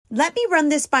Let me run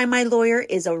this by my lawyer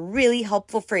is a really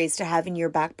helpful phrase to have in your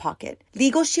back pocket.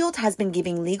 Legal Shield has been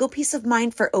giving legal peace of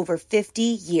mind for over 50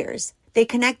 years. They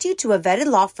connect you to a vetted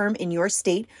law firm in your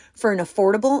state for an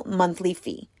affordable monthly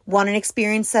fee. Want an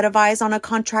experienced set of eyes on a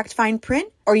contract fine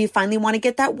print? Or you finally want to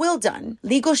get that will done?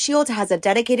 Legal Shield has a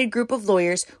dedicated group of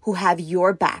lawyers who have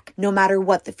your back, no matter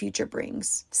what the future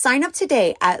brings. Sign up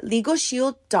today at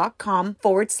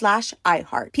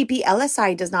LegalShield.com/iHeart.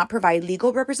 PPLSI does not provide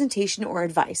legal representation or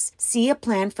advice. See a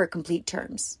plan for complete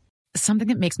terms. Something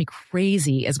that makes me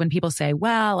crazy is when people say,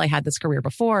 well, I had this career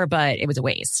before, but it was a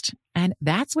waste. And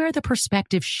that's where the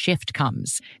perspective shift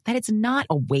comes, that it's not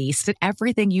a waste, that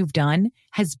everything you've done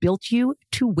has built you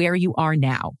to where you are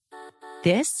now.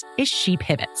 This is She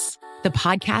Pivots, the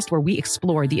podcast where we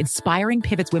explore the inspiring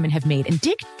pivots women have made and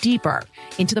dig deeper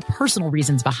into the personal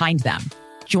reasons behind them.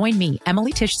 Join me,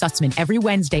 Emily Tish Sussman, every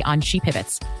Wednesday on She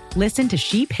Pivots. Listen to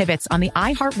She Pivots on the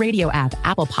iHeartRadio app,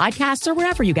 Apple Podcasts, or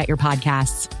wherever you get your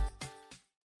podcasts.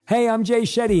 Hey, I'm Jay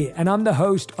Shetty, and I'm the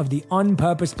host of the On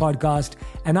Purpose podcast,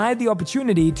 and I had the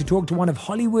opportunity to talk to one of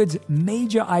Hollywood's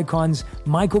major icons,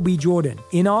 Michael B. Jordan.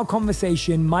 In our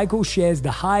conversation, Michael shares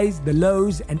the highs, the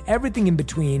lows, and everything in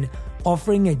between,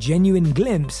 offering a genuine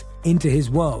glimpse into his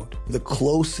world. The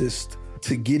closest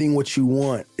to getting what you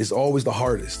want is always the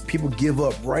hardest. People give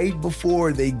up right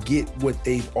before they get what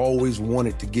they've always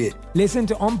wanted to get. Listen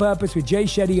to On Purpose with Jay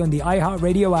Shetty on the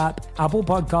iHeartRadio app, Apple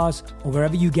Podcasts, or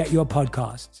wherever you get your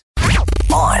podcasts.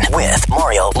 On with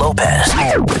Mario Lopez.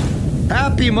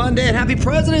 Happy Monday and happy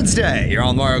President's Day. You're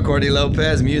on Mario Courtney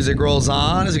Lopez. Music rolls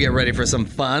on as we get ready for some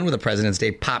fun with a President's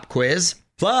Day pop quiz.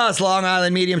 Plus, Long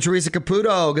Island medium Theresa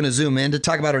Caputo going to zoom in to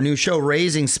talk about her new show,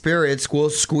 Raising Spirits. We'll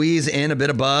squeeze in a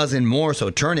bit of buzz and more, so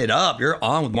turn it up. You're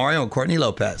on with Mario and Courtney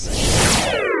Lopez.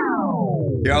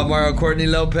 You're on with Mario and Courtney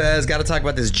Lopez. Got to talk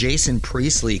about this Jason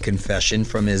Priestley confession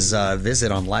from his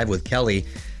visit on Live with Kelly.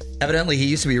 Evidently, he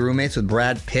used to be roommates with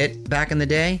Brad Pitt back in the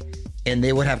day, and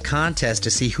they would have contests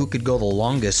to see who could go the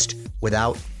longest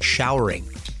without showering.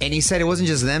 And he said it wasn't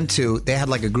just them two. They had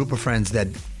like a group of friends that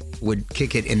would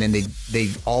kick it, and then they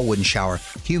all wouldn't shower.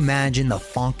 Can you imagine the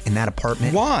funk in that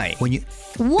apartment? Why?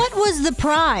 What was the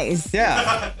prize?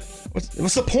 Yeah.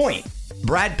 What's the point?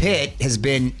 Brad Pitt has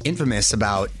been infamous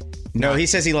about... No, he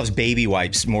says he loves baby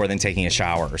wipes more than taking a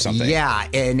shower or something. Yeah,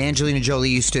 and Angelina Jolie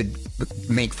used to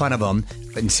make fun of him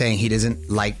and saying he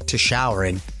doesn't like to shower.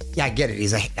 And yeah, I get it.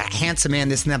 He's a handsome man,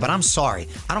 this and that, but I'm sorry.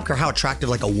 I don't care how attractive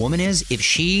like a woman is. If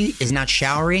she is not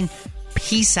showering,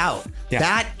 peace out. Yeah.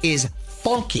 That is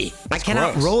funky. That's I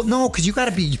cannot gross. roll. No, because you got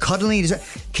to be cuddling.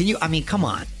 Can you? I mean, come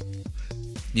on.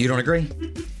 You don't agree?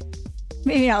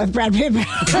 Maybe not with Brad Pitt.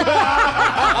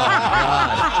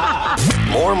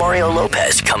 More Mario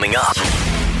Lopez coming up.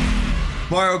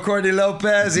 Mario Courtney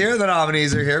Lopez here. The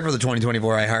nominees are here for the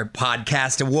 2024 iHeart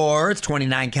Podcast Awards.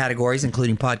 29 categories,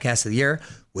 including Podcast of the Year,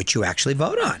 which you actually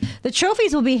vote on. The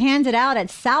trophies will be handed out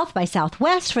at South by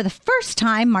Southwest for the first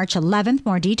time March 11th.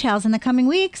 More details in the coming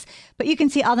weeks. But you can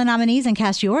see all the nominees and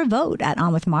cast your vote at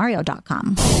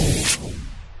onwithmario.com.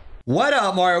 What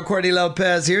up, Mario Courtney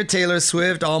Lopez here. Taylor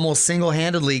Swift almost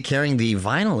single-handedly carrying the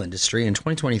vinyl industry in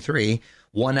 2023.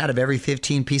 1 out of every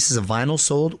 15 pieces of vinyl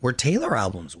sold were Taylor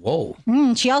albums. Whoa.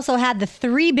 She also had the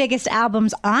 3 biggest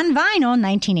albums on vinyl,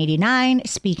 1989,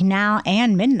 Speak Now,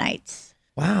 and Midnights.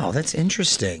 Wow, that's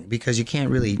interesting because you can't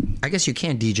really, I guess you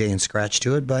can't DJ and scratch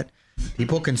to it, but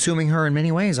people consuming her in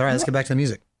many ways. All right, let's get back to the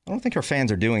music. I don't think her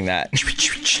fans are doing that.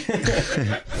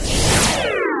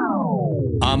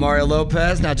 I'm Mario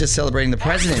Lopez, not just celebrating the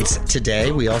presidents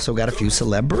today. We also got a few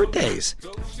celeb birthdays.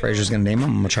 Fraser's going to name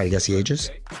them. I'm going to try to guess the ages.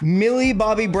 Millie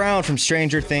Bobby Brown from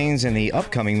Stranger Things and the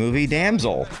upcoming movie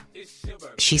Damsel.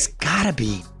 She's got to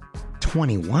be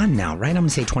 21 now, right? I'm going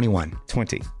to say 21.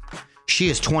 20. She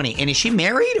is 20. And is she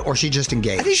married or is she just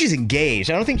engaged? I think she's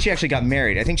engaged. I don't think she actually got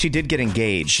married. I think she did get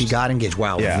engaged. She got engaged.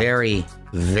 Wow. Yeah. Very,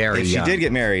 very young. If she did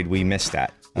get married, we missed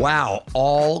that. Wow.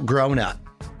 All grown up.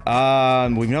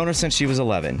 We've known her since she was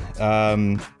 11.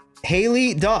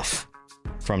 Haley Duff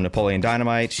from Napoleon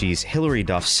Dynamite. She's Hillary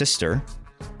Duff's sister.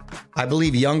 I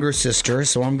believe younger sister,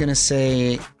 so I'm going to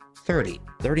say 30.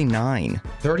 39.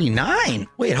 39?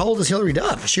 Wait, how old is Hillary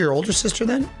Duff? Is she your older sister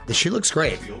then? She looks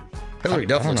great. Hillary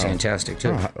Duff looks fantastic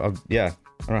too. Yeah,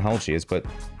 I don't know how old she is, but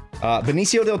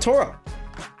Benicio del Toro.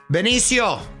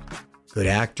 Benicio. Good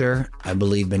actor. I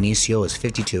believe Benicio is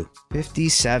 52.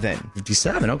 57.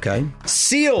 57, okay.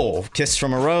 Seal, Kiss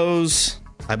from a Rose.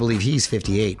 I believe he's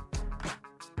 58.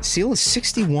 Seal is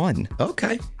 61.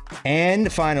 Okay. And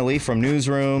finally, from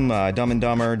Newsroom, Dumb and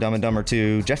Dumber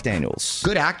 2, Jeff Daniels.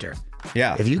 Good actor.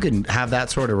 Yeah. If you can have that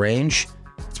sort of range,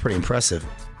 it's pretty impressive.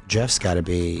 Jeff's got to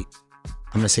be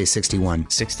I'm going to say 61.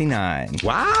 69.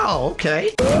 Wow,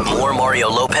 okay. More Mario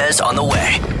Lopez on the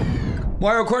way.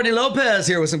 Mario Courtney Lopez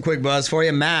here with some quick buzz for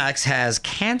you. Max has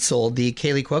canceled the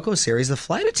Kaylee Cuoco series, The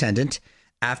Flight Attendant,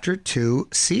 after 2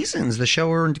 seasons. The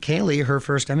show earned Kaylee her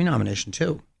first Emmy nomination,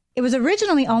 too. It was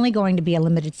originally only going to be a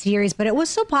limited series, but it was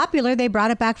so popular they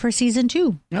brought it back for season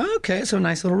 2. Okay, so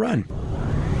nice little run.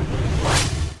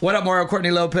 What up, Mario?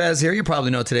 Courtney Lopez here. You probably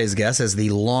know today's guest as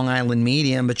the Long Island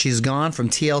medium, but she's gone from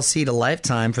TLC to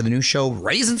Lifetime for the new show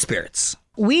Raising Spirits.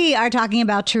 We are talking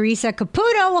about Theresa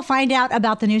Caputo. We'll find out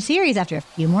about the new series after a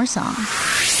few more songs.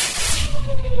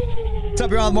 What's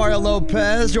up, you're on Mario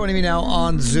Lopez. Joining me now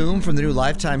on Zoom from the new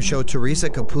Lifetime show,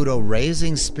 Theresa Caputo,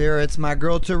 Raising Spirits. My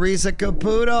girl, Theresa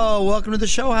Caputo. Welcome to the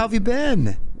show. How have you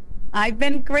been? I've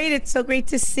been great. It's so great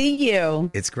to see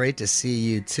you. It's great to see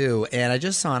you, too. And I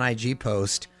just saw an IG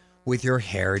post with your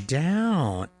hair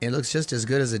down. It looks just as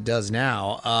good as it does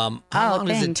now. How long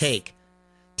does it take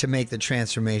to make the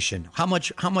transformation? How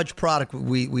much product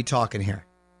we talking here?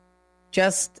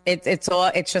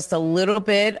 It's just a little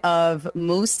bit of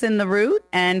mousse in the root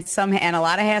and a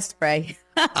lot of hairspray.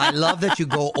 I love that you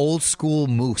go old school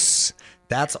mousse.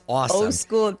 That's awesome. Old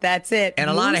school, that's it. And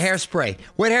mousse. A lot of hairspray.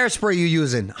 What hairspray are you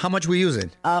using? How much were you using?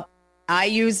 I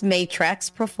use Matrix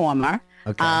Performer.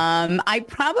 Okay. I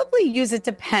probably use, it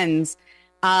depends.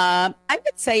 I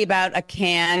would say about a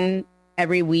can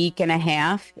every week and a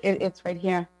half. It's right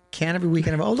here. Can every week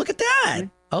and a half. Oh, look at that.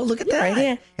 Oh, look at that. Right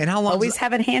here. And how long? Always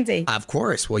have it handy. Of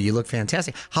course. Well, you look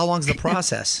fantastic. How long's the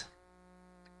process?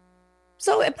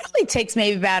 So it probably takes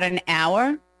maybe about an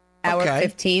hour. Hour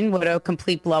 15 with a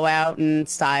complete blowout and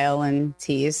style and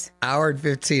tease. Hour and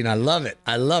 15. I love it.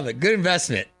 I love it. Good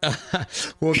investment.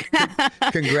 Well,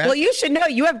 congrats. Well, you should know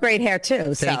you have great hair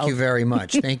too. Thank you very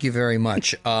much. Thank you very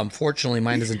much. Fortunately,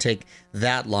 mine doesn't take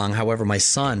that long. However, my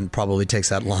son probably takes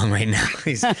that long right now.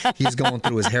 He's going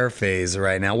through his hair phase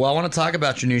right now. Well, I want to talk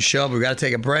about your new show, but we got to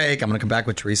take a break. I'm going to come back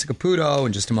with Theresa Caputo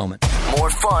in just a moment. More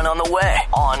fun on the way.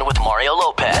 On with Mario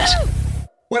Lopez.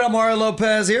 What up, Mario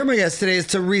Lopez here. My guest today is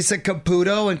Theresa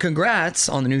Caputo, and congrats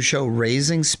on the new show,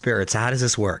 Raising Spirits. How does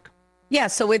this work? Yeah,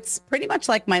 so it's pretty much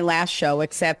like my last show,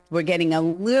 except we're diving a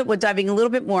little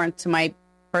bit more into my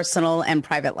personal and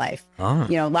private life. A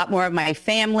lot more of my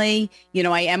family.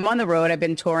 I am on the road. I've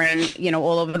been touring,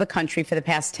 all over the country for the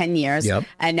past 10 years. Yep.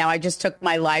 And now I just took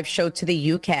my live show to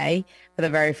the UK for the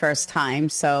very first time.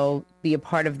 So be a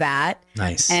part of that.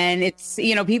 Nice. And it's,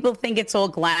 people think it's all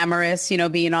glamorous,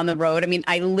 being on the road. I mean,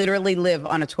 I literally live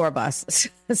on a tour bus.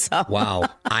 So wow.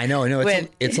 I know.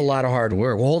 It's a lot of hard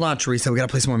work. Well, hold on, Theresa. We got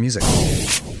to play some more music.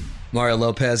 Mario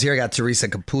Lopez here. I got Theresa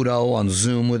Caputo on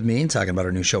Zoom with me talking about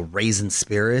our new show, Raising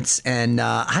Spirits. And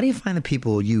how do you find the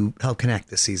people you help connect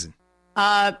this season?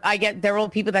 They're all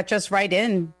people that just write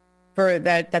in for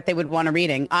that they would want a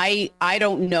reading. I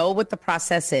don't know what the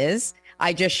process is.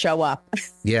 I just show up.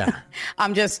 Yeah.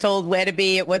 I'm just told where to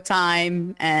be at what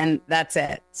time, and that's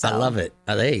it. So, I love it.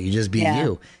 Hey, you just be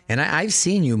you. And I've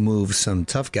seen you move some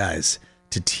tough guys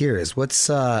to tears. What's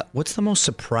the most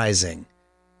surprising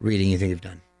reading you think you've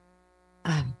done?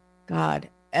 Oh, God.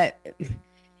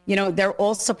 They're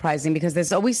all surprising because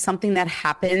there's always something that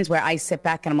happens where I sit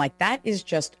back and I'm like, that is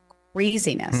just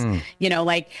craziness.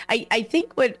 I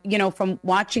think from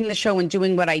watching the show and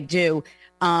doing what I do,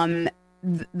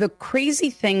 the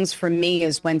crazy things for me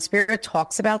is when Spirit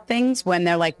talks about things, when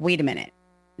they're like, wait a minute,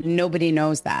 nobody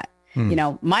knows that.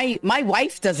 My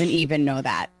wife doesn't even know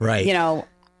that. Right.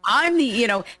 I'm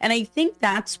and I think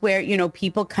that's where,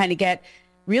 people kind of get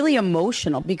really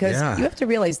emotional because you have to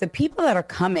realize the people that are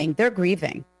coming, they're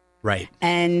grieving. Right.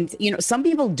 And, some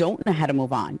people don't know how to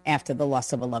move on after the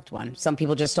loss of a loved one. Some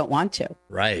people just don't want to.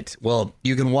 Right. Well,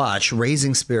 you can watch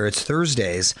Raising Spirits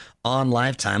Thursdays on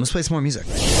Lifetime. Let's play some more music.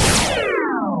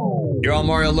 You're on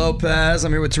Mario Lopez.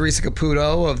 I'm here with Theresa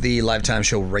Caputo of the Lifetime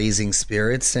show Raising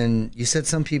Spirits. And you said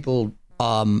some people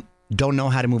don't know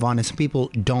how to move on and some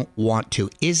people don't want to.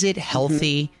 Is it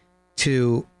healthy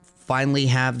to finally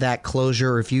have that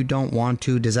closure? If you don't want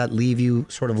to, does that leave you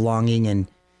sort of longing? And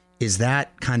is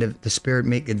that kind of the spirit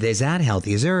is that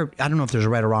healthy? Is there, I don't know if there's a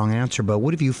right or wrong answer, but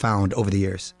what have you found over the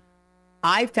years?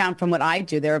 I found from what I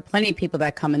do, there are plenty of people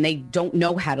that come and they don't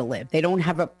know how to live. They don't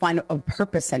have find a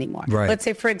purpose anymore. Right. Let's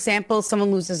say, for example,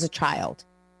 someone loses a child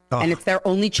and it's their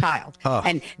only child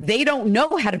and they don't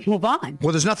know how to move on.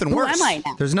 Well, there's nothing worse. Who am I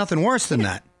now? There's nothing worse than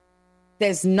that.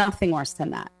 There's nothing worse than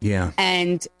that. Yeah.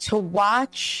 And to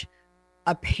watch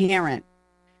a parent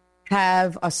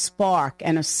have a spark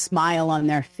and a smile on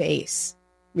their face,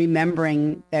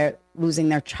 remembering they're losing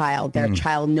their child,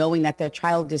 knowing that their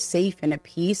child is safe and at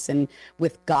peace and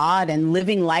with God and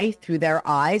living life through their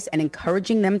eyes and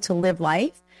encouraging them to live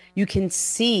life. you can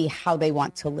see how they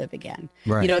want to live again.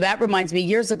 Right. You know, that reminds me,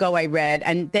 years ago I read,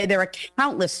 and there are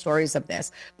countless stories of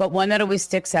this, but one that always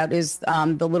sticks out is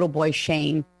the little boy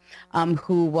Shane,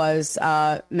 who was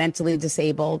mentally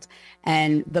disabled,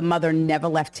 and the mother never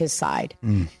left his side.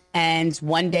 And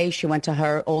one day she went to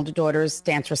her older daughter's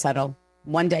dance recital.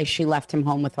 One day she left him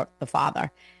home with the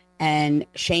father, and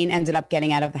Shane ended up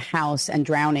getting out of the house and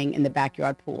drowning in the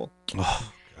backyard pool.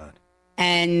 Oh, God.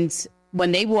 And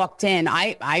when they walked in,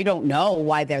 I don't know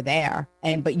why they're there,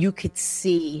 but you could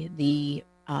see the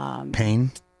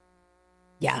pain.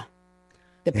 Yeah.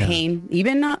 The pain,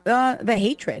 even the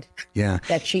hatred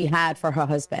that she had for her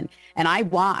husband. And I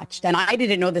watched, and I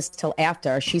didn't know this till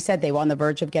after. She said they were on the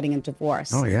verge of getting a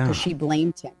divorce. Oh, yeah. Because she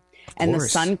blamed him. And the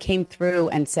son came through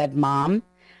and said, Mom,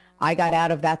 I got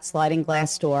out of that sliding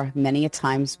glass door many a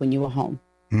times when you were home.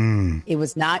 It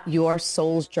was not your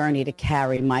soul's journey to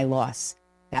carry my loss.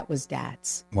 That was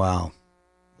Dad's. Wow.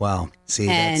 See,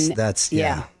 that's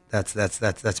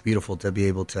beautiful to be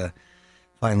able to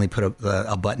finally put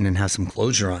a button and have some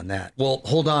closure on that. Well,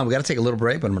 hold on. We got to take a little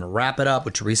break, but I'm going to wrap it up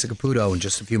with Theresa Caputo in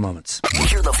just a few moments.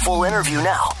 Hear the full interview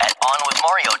now at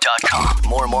onwithmario.com.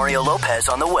 More Mario Lopez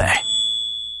on the way.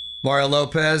 Mario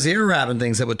Lopez here, wrapping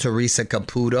things up with Theresa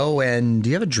Caputo. And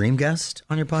do you have a dream guest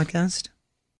on your podcast?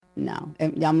 No,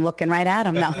 I'm looking right at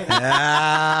him now.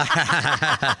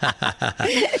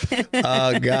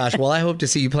 Oh, gosh. Well, I hope to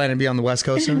see you. Plan to be on the West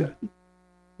Coast soon?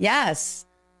 Yes.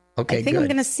 Okay, I think good. I'm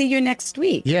going to see you next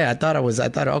week. Yeah, I thought,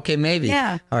 okay, maybe.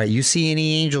 Yeah. All right, you see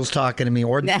any angels talking to me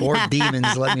or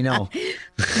demons, let me know.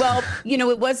 Well, you know,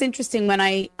 it was interesting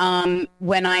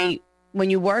when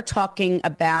you were talking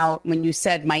about, when you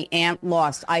said my aunt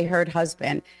lost, I heard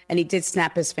husband, and he did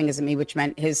snap his fingers at me, which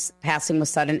meant his passing was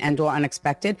sudden and or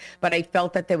unexpected. But I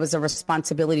felt that there was a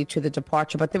responsibility to the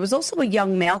departure. But there was also a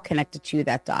young male connected to you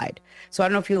that died. So I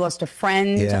don't know if you lost a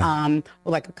friend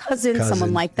or like a cousin,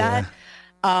 someone like that. Yeah.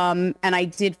 And I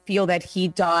did feel that he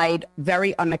died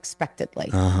very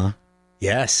unexpectedly.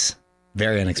 Yes.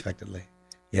 Very unexpectedly.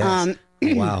 Yes.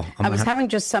 Wow. I was having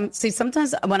just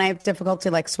sometimes when I have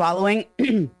difficulty like swallowing,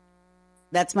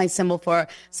 that's my symbol for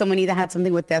someone either had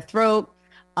something with their throat,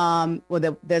 or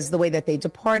there's the way that they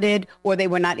departed, or they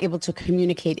were not able to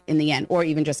communicate in the end, or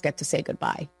even just get to say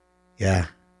goodbye. Yeah.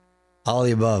 All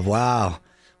the above. Wow.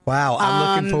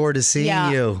 I'm looking forward to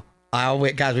seeing you.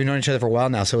 Guys, we've known each other for a while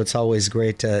now, so it's always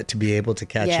great to be able to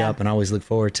catch up, and I always look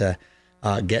forward to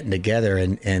getting together,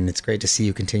 and it's great to see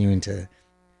you continuing to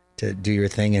do your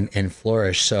thing and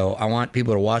flourish. So I want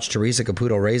people to watch Theresa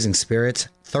Caputo Raising Spirits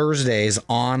Thursdays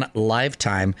on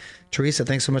Lifetime. Theresa,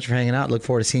 thanks so much for hanging out. Look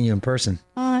forward to seeing you in person.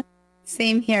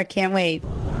 Same here. Can't wait.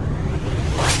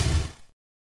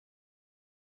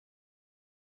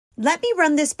 Let me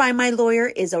run this by my lawyer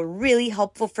is a really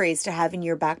helpful phrase to have in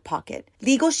your back pocket.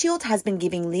 Legal Shield has been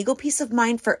giving legal peace of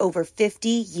mind for over 50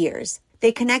 years.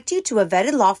 They connect you to a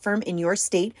vetted law firm in your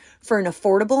state for an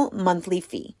affordable monthly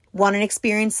fee. Want an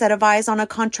experienced set of eyes on a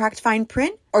contract fine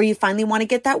print? Or you finally want to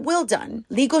get that will done?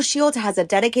 Legal Shield has a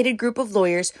dedicated group of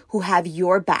lawyers who have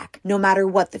your back, no matter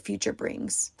what the future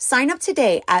brings. Sign up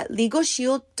today at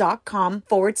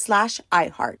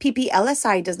LegalShield.com/iHeart.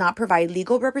 PPLSI does not provide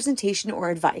legal representation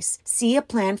or advice. See a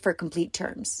plan for complete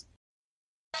terms.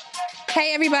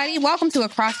 Hey, everybody. Welcome to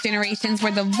Across Generations,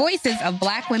 where the voices of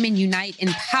Black women unite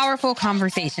in powerful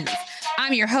conversations.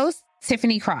 I'm your host,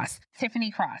 Tiffany Cross.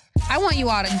 I want you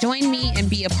all to join me and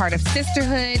be a part of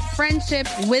sisterhood, friendship,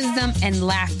 wisdom, and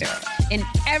laughter. In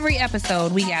every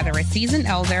episode, we gather a seasoned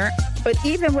elder. But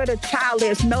even with a child,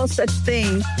 there's no such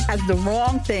thing as the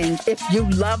wrong thing if you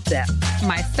love them.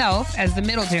 Myself, as the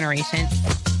middle generation.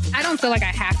 I don't feel like I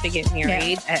have to get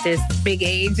married at this big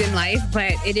age in life,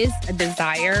 but it is a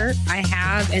desire I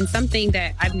have and something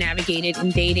that I've navigated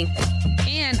in dating.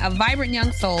 And a vibrant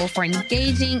young soul for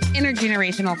engaging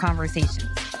intergenerational conversations.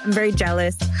 I'm very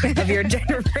jealous of your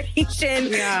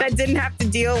generation that didn't have to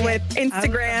deal with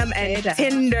Instagram and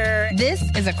Tinder. This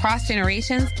is Across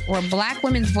Generations, where Black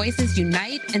women's voices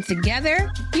unite, and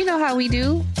together, you know how we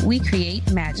do, we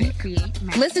create magic.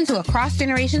 Listen to Across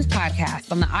Generations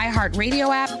podcast on the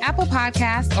iHeartRadio app, Apple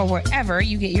Podcasts, or wherever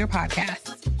you get your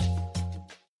podcasts.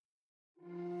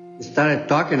 We started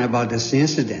talking about this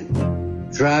incident.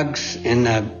 Drugs and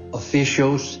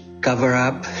officials cover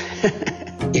up.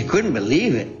 You couldn't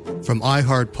believe it. From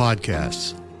iHeart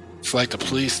Podcasts. It's like the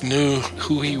police knew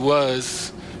who he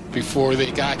was before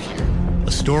they got here.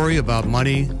 A story about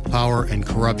money, power, and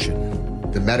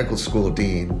corruption. The medical school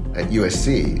dean at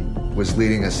USC was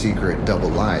leading a secret double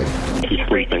life. She's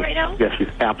breathing right now? Yes, she's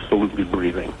absolutely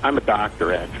breathing. I'm a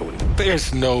doctor, actually.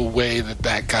 There's no way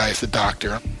that guy's a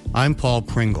doctor. I'm Paul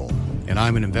Pringle, and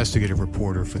I'm an investigative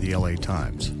reporter for the LA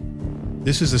Times.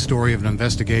 This is the story of an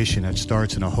investigation that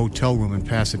starts in a hotel room in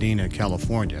Pasadena,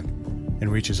 California, and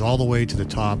reaches all the way to the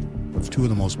top of two of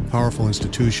the most powerful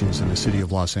institutions in the city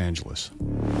of Los Angeles.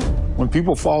 When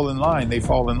people fall in line, they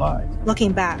fall in line.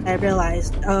 Looking back, I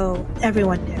realized,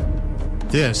 everyone knew.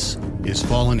 This is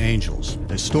Fallen Angels,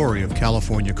 a story of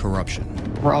California corruption.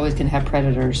 We're always going to have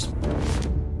predators.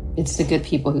 It's the good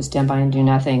people who stand by and do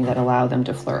nothing that allow them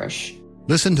to flourish.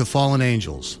 Listen to Fallen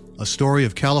Angels, a story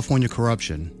of California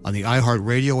corruption on the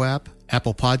iHeartRadio app,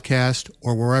 Apple Podcast,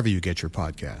 or wherever you get your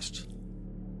podcasts.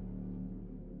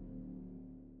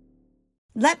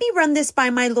 Let me run this by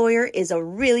my lawyer is a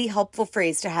really helpful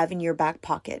phrase to have in your back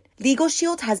pocket. Legal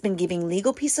Shield has been giving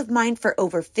legal peace of mind for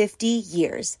over 50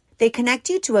 years. They connect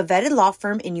you to a vetted law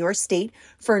firm in your state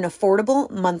for an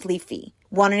affordable monthly fee.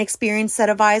 Want an experienced set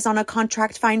of eyes on a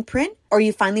contract fine print? Or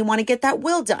you finally want to get that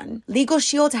will done? Legal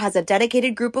Shield has a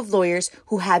dedicated group of lawyers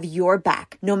who have your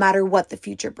back, no matter what the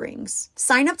future brings.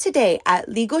 Sign up today at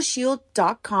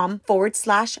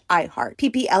LegalShield.com/iHeart.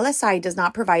 PPLSI does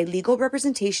not provide legal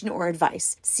representation or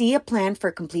advice. See a plan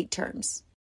for complete terms.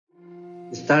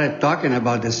 We started talking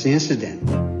about this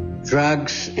incident.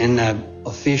 Drugs and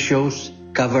officials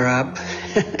cover up.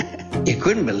 You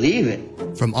couldn't believe it.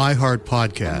 From iHeart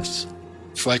Podcasts.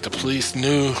 It's like the police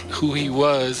knew who he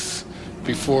was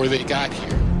before they got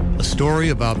here. A story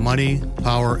about money,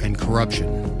 power, and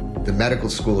corruption. The medical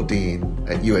school dean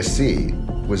at USC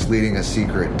was leading a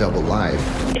secret double life.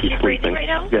 She's breathing right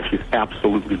now? Yes, she's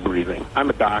absolutely breathing. I'm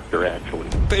a doctor, actually.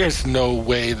 There's no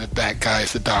way that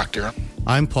guy's a doctor.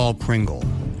 I'm Paul Pringle,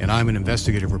 and I'm an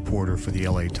investigative reporter for the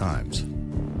LA Times.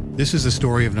 This is the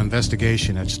story of an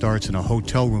investigation that starts in a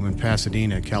hotel room in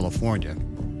Pasadena, California,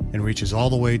 and reaches all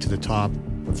the way to the top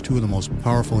of two of the most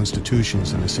powerful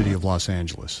institutions in the city of Los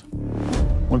Angeles.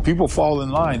 When people fall in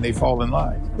line, they fall in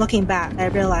line. Looking back, I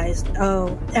realized,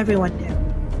 everyone knew.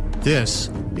 This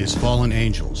is Fallen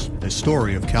Angels, a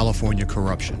story of California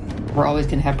corruption. We're always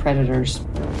going to have predators.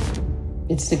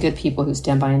 It's the good people who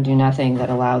stand by and do nothing that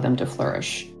allow them to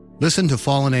flourish. Listen to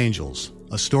Fallen Angels,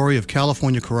 a story of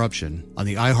California corruption on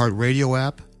the iHeartRadio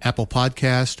app, Apple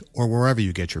Podcast, or wherever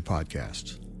you get your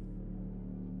podcasts.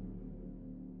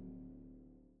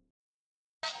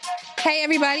 Hey,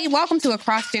 everybody. Welcome to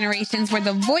Across Generations, where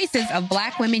the voices of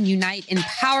Black women unite in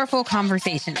powerful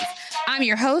conversations. I'm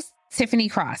your host, Tiffany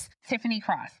Cross.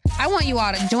 I want you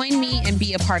all to join me and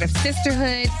be a part of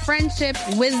sisterhood, friendship,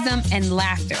 wisdom, and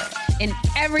laughter. In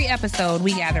every episode,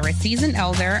 we gather a seasoned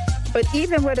elder. But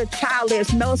even with a child,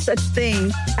 there's no such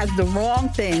thing as the wrong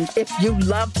thing if you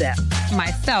love them.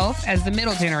 Myself, as the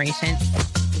middle generation.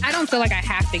 I don't feel like I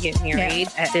have to get married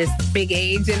at this big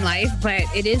age in life, but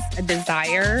it is a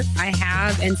desire I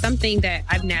have and something that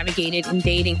I've navigated in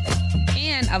dating.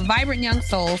 And a vibrant young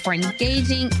soul for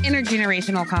engaging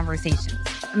intergenerational conversations.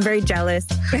 I'm very jealous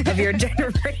of your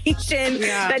generation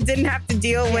that didn't have to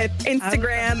deal with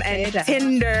Instagram and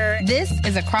Tinder. This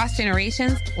is Across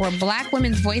Generations, where Black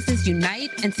women's voices unite,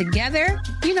 and together,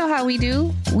 you know how we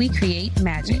do, we create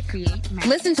magic.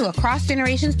 Listen to Across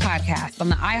Generations podcast on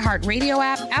the iHeartRadio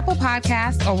app, Apple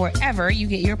Podcasts, or wherever you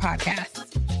get your podcasts.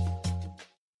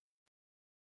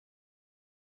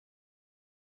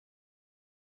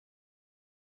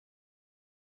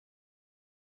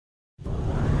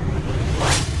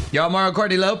 Y'all, Mario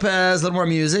Courtney Lopez, a little more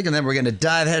music, and then we're going to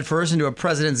dive headfirst into a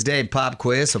President's Day pop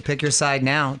quiz. So pick your side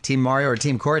now, Team Mario or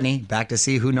Team Courtney. Back to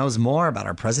see who knows more about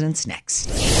our presidents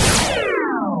next.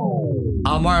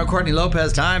 I'm Mario Courtney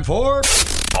Lopez. Time for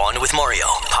On with Mario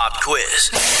Pop Quiz.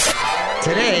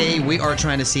 Today, we are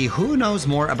trying to see who knows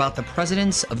more about the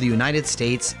presidents of the United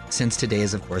States, since today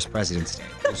is, of course, President's Day.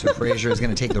 Producer Frazier is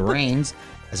going to take the reins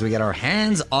as we get our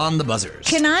hands on the buzzers.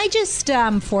 Can I just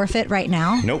forfeit right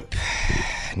now? Nope.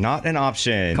 Not an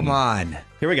option. Come on.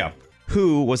 Here we go.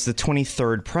 Who was the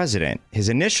 23rd president? His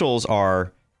initials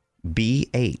are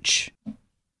BH.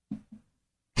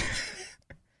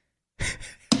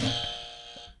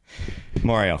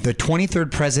 Mario. The 23rd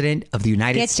president of the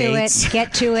United States.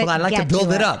 Get to it. Well, I'd like to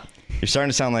build it up. You're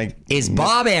starting to sound like... Is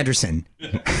Bob Anderson.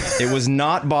 It was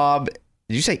not Bob...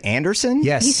 Did you say Anderson?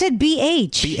 Yes. He said BH.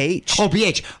 BH. Oh,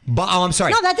 BH. Oh, I'm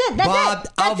sorry. No, that's it. Bob.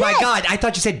 That's my God. I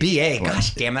thought you said BA.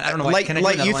 Gosh damn it. I don't know what Like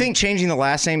you think changing the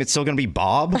last name, it's still going to be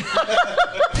Bob?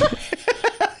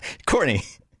 Courtney,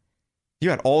 you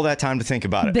had all that time to think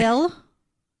about it. Bill?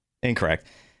 Incorrect.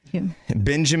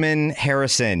 Benjamin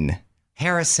Harrison.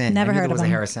 Never heard of him.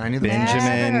 Harrison. I knew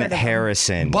Benjamin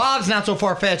Harrison. Bob's not so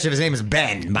far-fetched if his name is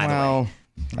Ben, by the way.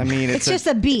 I mean, It's just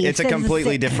a B. It's It a says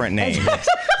completely the different name.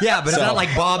 Yeah, but it's not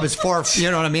like Bob is far.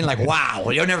 You know what I mean? Like, wow,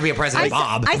 you'll never be a president,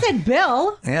 Bob. I said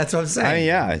Bill. Yeah, that's what I'm saying. I mean,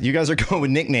 yeah, you guys are going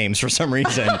with nicknames for some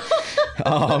reason.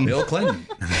 Bill Clinton.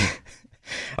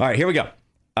 All right, here we go.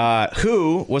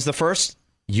 Who was the first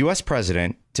U.S.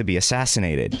 president to be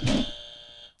assassinated?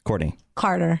 Courtney.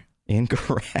 Carter.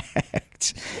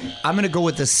 Incorrect. I'm going to go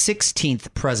with the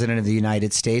 16th president of the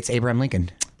United States, Abraham Lincoln.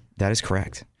 That is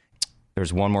correct.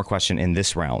 There's one more question in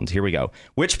this round. Here we go.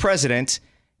 Which president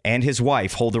and his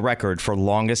wife hold the record for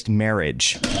longest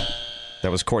marriage?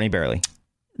 That was Courtney Barely.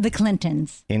 The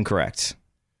Clintons. Incorrect.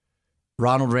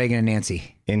 Ronald Reagan and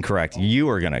Nancy. Incorrect. You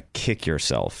are going to kick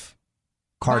yourself.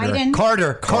 Carter. Biden.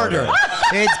 Carter.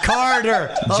 It's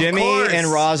Carter. Jimmy and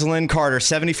Rosalind Carter,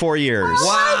 74 years.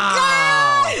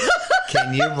 Wow.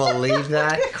 Can you believe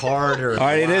that? Carter. All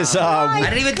right, it is. I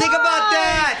didn't even think about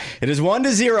that. It is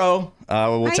 1-0.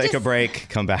 We'll take a break,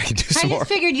 come back and do I some more. just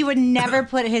figured you would never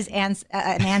put his an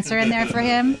answer in there for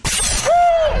him.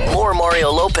 More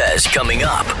Mario Lopez coming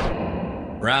up.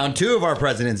 Round 2 of our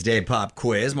President's Day pop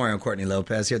quiz. Mario and Courtney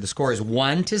Lopez here. The score is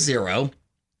 1-0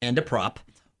 and a prop.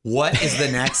 What is the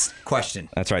next question?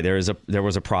 That's right. There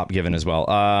was a prop given as well.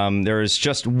 There is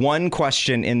just one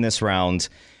question in this round.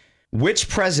 Which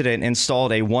president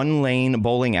installed a one-lane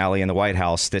bowling alley in the White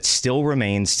House that still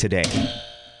remains today?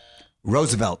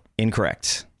 Roosevelt.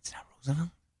 Incorrect. It's not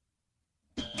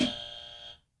Roosevelt?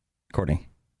 Courtney.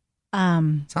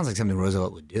 Sounds like something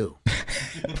Roosevelt would do.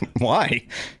 Why?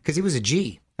 Because he was a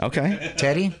G. Okay.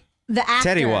 Teddy? The actor.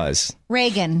 Teddy was.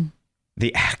 Reagan.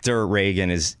 The actor Reagan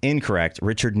is incorrect.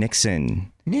 Richard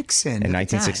Nixon. Nixon. In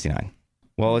 1969.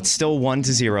 Well, it's still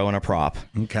 1-0 and a prop.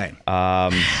 Okay.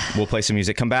 We'll play some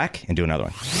music, come back, and do another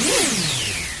one.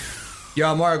 Yo,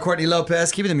 I'm Mario Courtney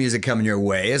Lopez. Keeping the music coming your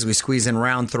way as we squeeze in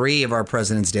round 3 of our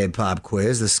President's Day pop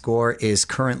quiz. The score is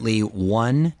currently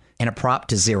 1 and a prop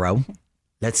to 0.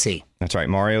 Let's see. That's right.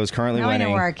 Mario is currently Now winning. I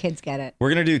know where our kids get it. We're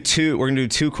gonna do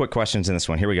two quick questions in this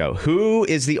one. Here we go. Who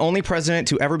is the only president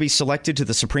to ever be selected to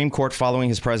the Supreme Court following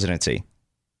his presidency?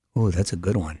 Oh, that's a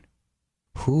good one.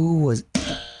 Who was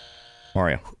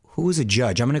Mario? Who was a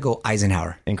judge? I'm gonna go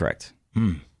Eisenhower. Incorrect.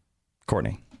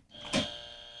 Courtney.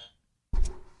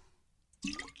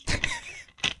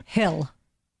 Hill.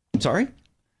 I'm sorry?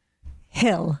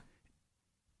 Hill.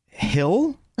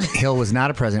 Hill? Hill was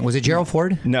not a president. Was it Gerald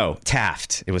Ford? No,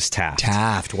 Taft. It was Taft.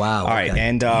 Taft. Wow. All right, okay.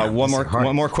 and Damn, one this is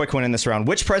hard. more quick one in this round.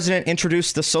 Which president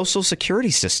introduced the Social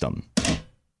Security system?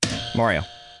 Mario.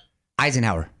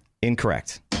 Eisenhower.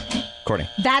 Incorrect. Courtney.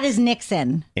 That is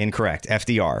Nixon. Incorrect.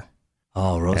 FDR.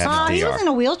 Oh, Roosevelt. Oh, he was in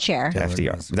a wheelchair.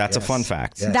 FDR. That's a fun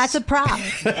fact. Yes. That's a prop.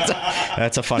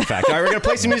 That's a fun fact. All right, we're going to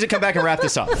play some music, come back and wrap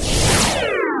this up.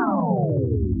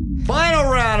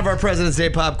 Final round of our President's Day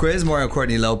pop quiz. Mario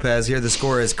Courtney Lopez here. The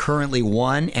score is currently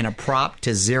 1 and a prop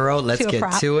to 0. Let's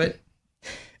get to it.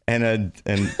 And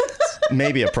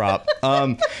maybe a prop.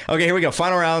 Okay, here we go.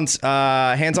 Final rounds.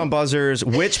 Hands on buzzers.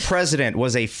 Which president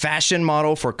was a fashion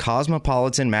model for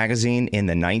Cosmopolitan magazine in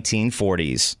the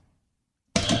 1940s?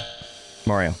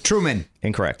 Mario. Truman.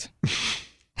 Incorrect.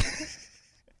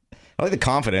 I like the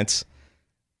confidence.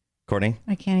 Courtney.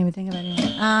 I can't even think of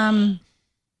anyone.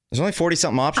 There's only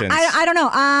 40-something options. I don't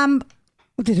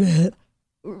know.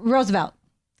 Roosevelt.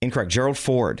 Incorrect. Gerald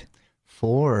Ford.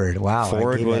 Ford. Wow.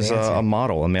 Ford was a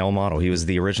model, a male model. He was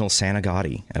the original Santa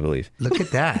Gotti, I believe. Look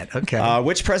at that. Okay.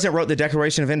 Which president wrote the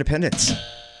Declaration of Independence?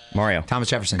 Mario. Thomas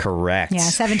Jefferson. Correct. Yeah,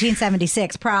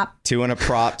 1776. Prop. 2 and a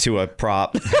prop to a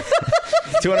prop.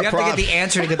 2 and a You have prop. to get the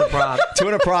answer to get the prop. 2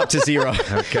 and a prop to 0.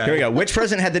 Okay. Here we go. Which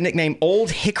president had the nickname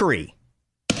Old Hickory?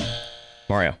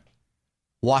 Mario.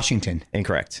 Washington.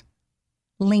 Incorrect.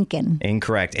 Lincoln.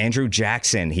 Incorrect. Andrew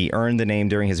Jackson. He earned the name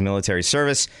during his military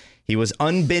service. He was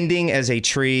unbending as a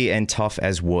tree and tough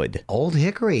as wood. Old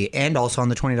Hickory. And also on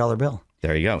the $20 bill.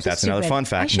 There you go. That's another fun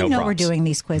fact. I should no know props. we're doing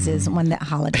these quizzes when the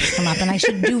holidays come up, and I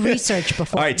should do research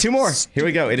before. All right, 2 more. Here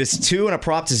we go. It is 2 and a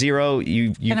prop to 0.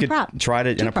 You And a could prop. try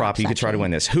to 2 and a prop. props, You could try to actually. win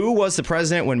this. Who was the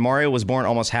president when Mario was born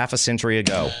almost half a century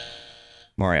ago?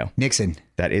 Mario. Nixon.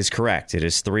 That is correct. It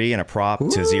is 3 and a prop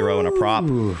to 0 and a prop.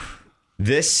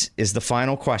 This is the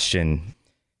final question.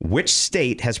 Which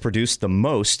state has produced the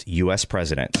most U.S.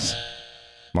 presidents?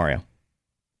 Mario.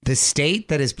 The state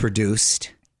that has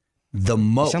produced the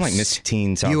most You sound like Miss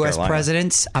Teen South U.S. Carolina.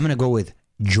 presidents, I'm going to go with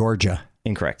Georgia.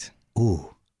 Incorrect.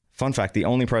 Ooh. Fun fact, the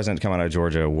only president to come out of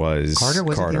Georgia was Carter?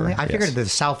 Was it the only? I Yes. figured the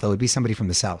South, though, would be somebody from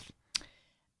the South.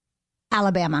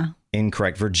 Alabama.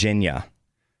 Incorrect. Virginia.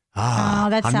 Oh,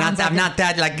 that I'm sounds not, I'm not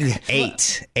that like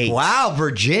 8. Wow,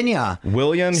 Virginia.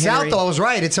 William Henry. South, though, I was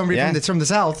right. It's somebody Yeah. that's from the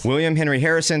South. William Henry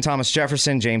Harrison, Thomas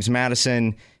Jefferson, James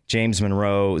Madison, James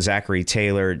Monroe, Zachary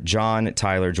Taylor, John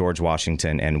Tyler, George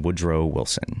Washington, and Woodrow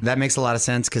Wilson. That makes a lot of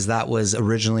sense because that was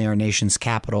originally our nation's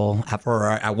capital.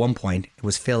 At one point, it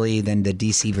was Philly, then the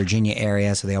D.C., Virginia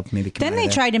area. So they maybe Then they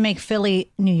tried to make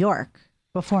Philly New York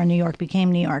before New York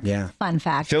became New York. Yeah. Fun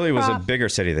fact. Philly was a bigger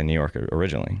city than New York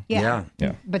originally. Yeah.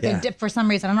 But they did, for some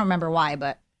reason, I don't remember why,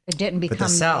 but it didn't become. But the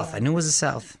South. I knew it was the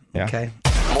South. Yeah. Okay.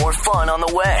 More fun on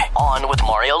the way. On with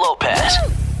Mario Lopez.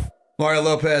 Mario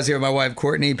Lopez here with my wife,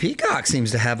 Courtney. Peacock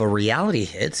seems to have a reality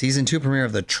hit. Season 2 premiere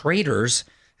of The Traitors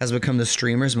has become the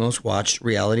streamer's most watched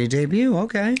reality debut.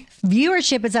 Okay.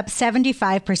 Viewership is up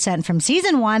 75% from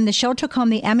season 1. The show took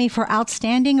home the Emmy for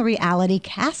Outstanding Reality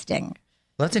Casting.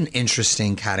 Well, that's an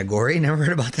interesting category. Never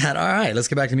heard about that. All right, let's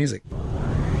get back to music.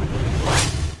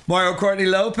 Mario Courtney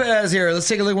Lopez here. Let's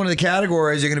take a look at one of the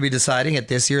categories you're going to be deciding at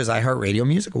this year's iHeartRadio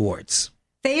Music Awards.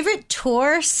 Favorite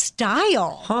tour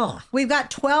style. We've got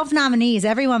 12 nominees,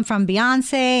 everyone from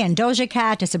Beyonce and Doja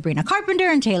Cat to Sabrina Carpenter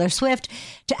and Taylor Swift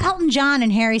to Elton John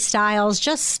and Harry Styles.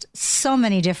 Just so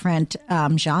many different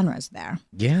genres there.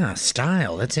 Yeah,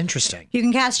 style. That's interesting. You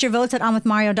can cast your votes at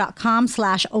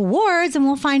onwithmario.com/awards, and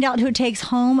we'll find out who takes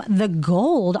home the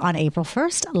gold on April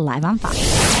 1st, live on Fox.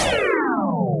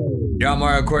 You're on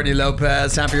Mario Courtney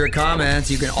Lopez. Time for your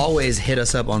comments. You can always hit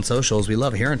us up on socials. We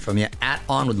love hearing from you. At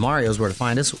On With Mario is where to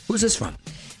find us. Who's this from?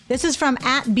 This is from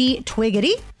at B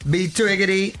Twiggity. B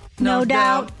Twiggity. No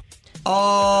doubt.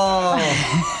 Oh.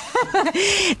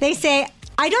 They say,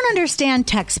 I don't understand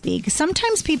tech speak.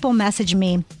 Sometimes people message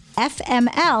me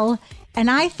FML,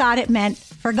 and I thought it meant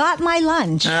forgot my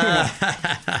lunch.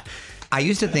 I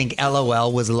used to think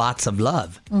LOL was lots of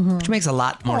love, which makes a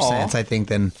lot more sense, I think,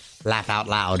 than laugh out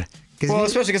loud. Well,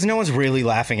 especially because no one's really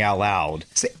laughing out loud.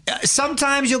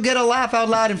 Sometimes you'll get a laugh out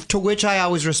loud, to which I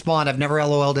always respond. I've never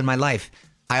LOL'd in my life.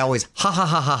 I always ha ha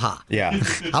ha ha ha. Yeah.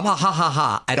 How about ha ha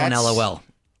ha? I don't LOL.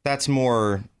 That's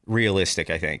more realistic,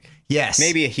 I think. Yes.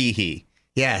 Maybe a hee hee.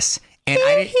 Yes. And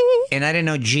I didn't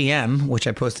know GM, which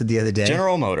I posted the other day.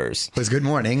 General Motors. Was good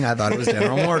morning. I thought it was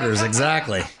General Motors.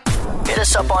 Exactly. Hit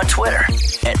us up on Twitter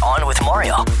at On With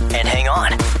Mario. And hang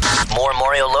on, more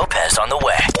Mario Lopez on the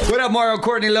way. What up, Mario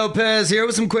Courtney Lopez here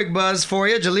with some quick buzz for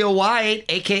you. Jaleel White,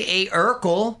 a.k.a.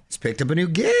 Urkel, has picked up a new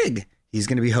gig. He's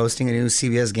going to be hosting a new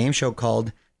CBS game show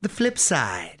called The Flip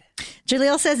Side.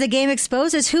 Jaleel says the game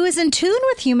exposes who is in tune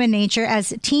with human nature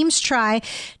as teams try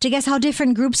to guess how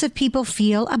different groups of people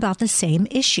feel about the same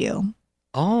issue.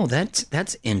 Oh,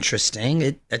 that's interesting.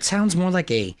 It sounds more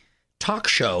like a talk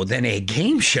show than a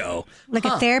game show. Like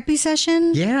a therapy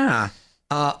session? Yeah.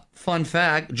 Fun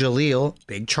fact, Jaleel,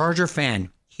 big Charger fan.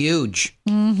 Huge.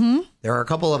 Mm-hmm. There are a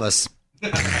couple of us.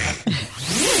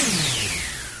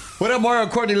 What up, Mario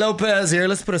Courtney Lopez here.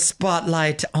 Let's put a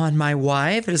spotlight on my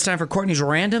wife. It is time for Courtney's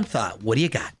Random Thought. What do you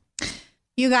got?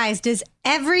 You guys, does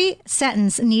every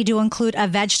sentence need to include a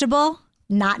vegetable?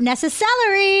 Not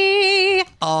necessary.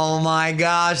 Oh my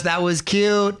gosh, that was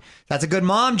cute. That's a good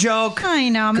mom joke. I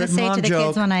know. I'm going to say it to the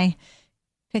kids when I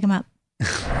pick them up.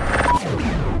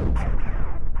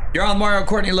 You're on Mario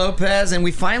Courtney Lopez, and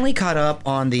we finally caught up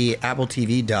on the Apple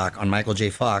TV doc on Michael J.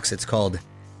 Fox. It's called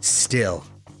Still,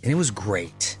 and it was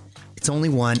great. It's only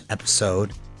one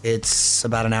episode. It's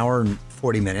about an hour and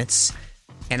 40 minutes,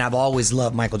 and I've always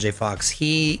loved Michael J. Fox.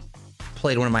 He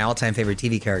played one of my all-time favorite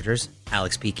TV characters,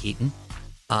 Alex P. Keaton,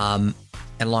 and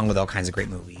along with all kinds of great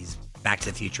movies. Back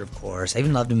to the Future, of course. I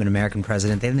even loved him in American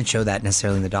President. They didn't show that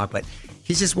necessarily in the doc, but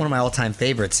he's just one of my all-time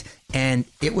favorites. And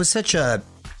it was such a...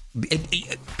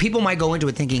 people might go into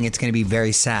it thinking it's going to be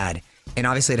very sad. And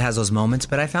obviously it has those moments,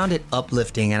 but I found it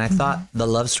uplifting. And I thought the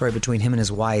love story between him and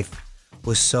his wife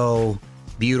was so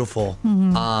beautiful.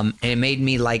 And it made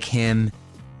me like him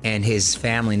and his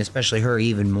family, and especially her,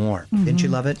 even more. Didn't you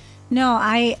love it? No,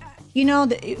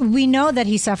 we know that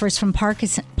he suffers from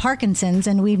Parkinson's,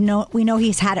 and we know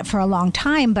he's had it for a long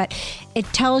time, but he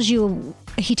tells you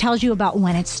about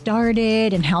when it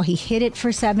started and how he hid it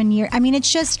for 7 years. I mean,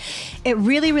 it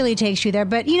really, really takes you there,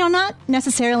 but not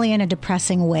necessarily in a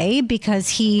depressing way, because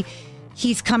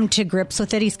he's come to grips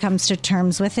with it. He's come to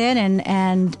terms with it,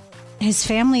 and his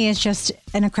family is just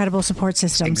an incredible support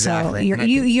system. Exactly. So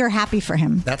you're happy for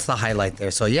him. That's the highlight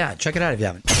there. So yeah, check it out if you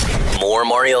haven't. More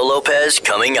Mario Lopez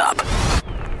coming up.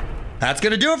 That's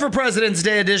going to do it for President's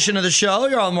Day edition of the show.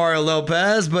 You're on Mario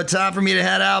Lopez, but time for me to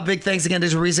head out. Big thanks again to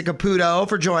Theresa Caputo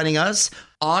for joining us.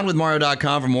 On with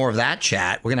Mario.com for more of that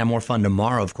chat. We're going to have more fun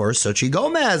tomorrow, of course. Sochi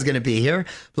Gomez is going to be here.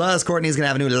 Plus, Courtney's going to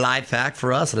have a new life hack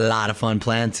for us. A lot of fun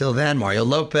planned. Till then, Mario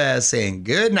Lopez saying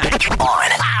good night.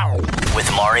 On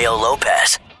with Mario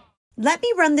Lopez. "Let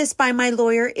me run this by my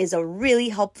lawyer" is a really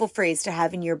helpful phrase to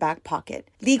have in your back pocket.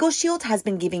 Legal Shield has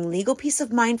been giving legal peace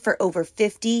of mind for over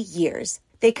 50 years.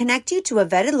 They connect you to a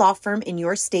vetted law firm in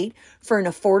your state for an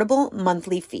affordable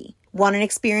monthly fee. Want an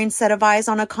experienced set of eyes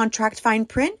on a contract fine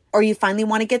print? Or you finally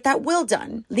want to get that will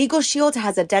done? Legal Shield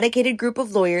has a dedicated group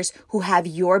of lawyers who have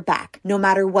your back, no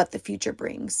matter what the future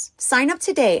brings. Sign up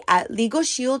today at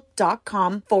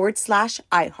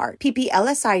LegalShield.com/iHeart.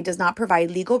 PPLSI does not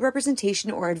provide legal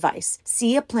representation or advice.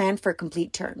 See a plan for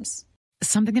complete terms.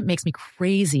 Something that makes me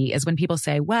crazy is when people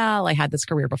say, well, I had this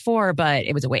career before, but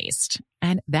it was a waste.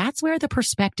 And that's where the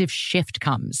perspective shift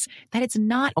comes, that it's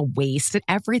not a waste, that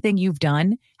everything you've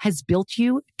done has built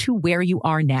you to where you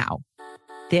are now.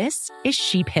 This is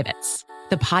She Pivots,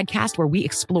 the podcast where we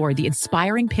explore the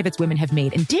inspiring pivots women have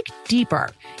made and dig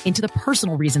deeper into the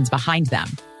personal reasons behind them.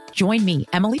 Join me,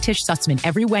 Emily Tish Sussman,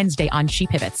 every Wednesday on She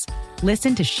Pivots.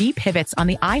 Listen to She Pivots on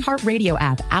the iHeartRadio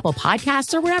app, Apple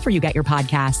Podcasts, or wherever you get your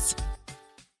podcasts.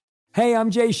 Hey,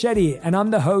 I'm Jay Shetty, and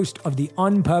I'm the host of the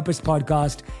On Purpose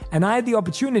podcast, and I had the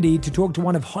opportunity to talk to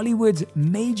one of Hollywood's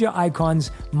major icons,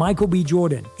 Michael B.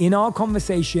 Jordan. In our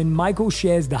conversation, Michael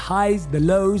shares the highs, the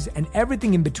lows, and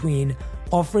everything in between,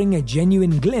 offering a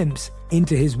genuine glimpse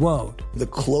into his world. The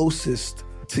closest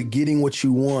to getting what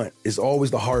you want is always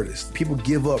the hardest. People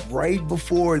give up right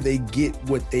before they get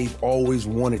what they've always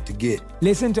wanted to get.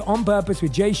 Listen to On Purpose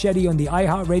with Jay Shetty on the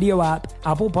iHeartRadio app,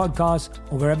 Apple Podcasts,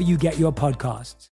 or wherever you get your podcasts.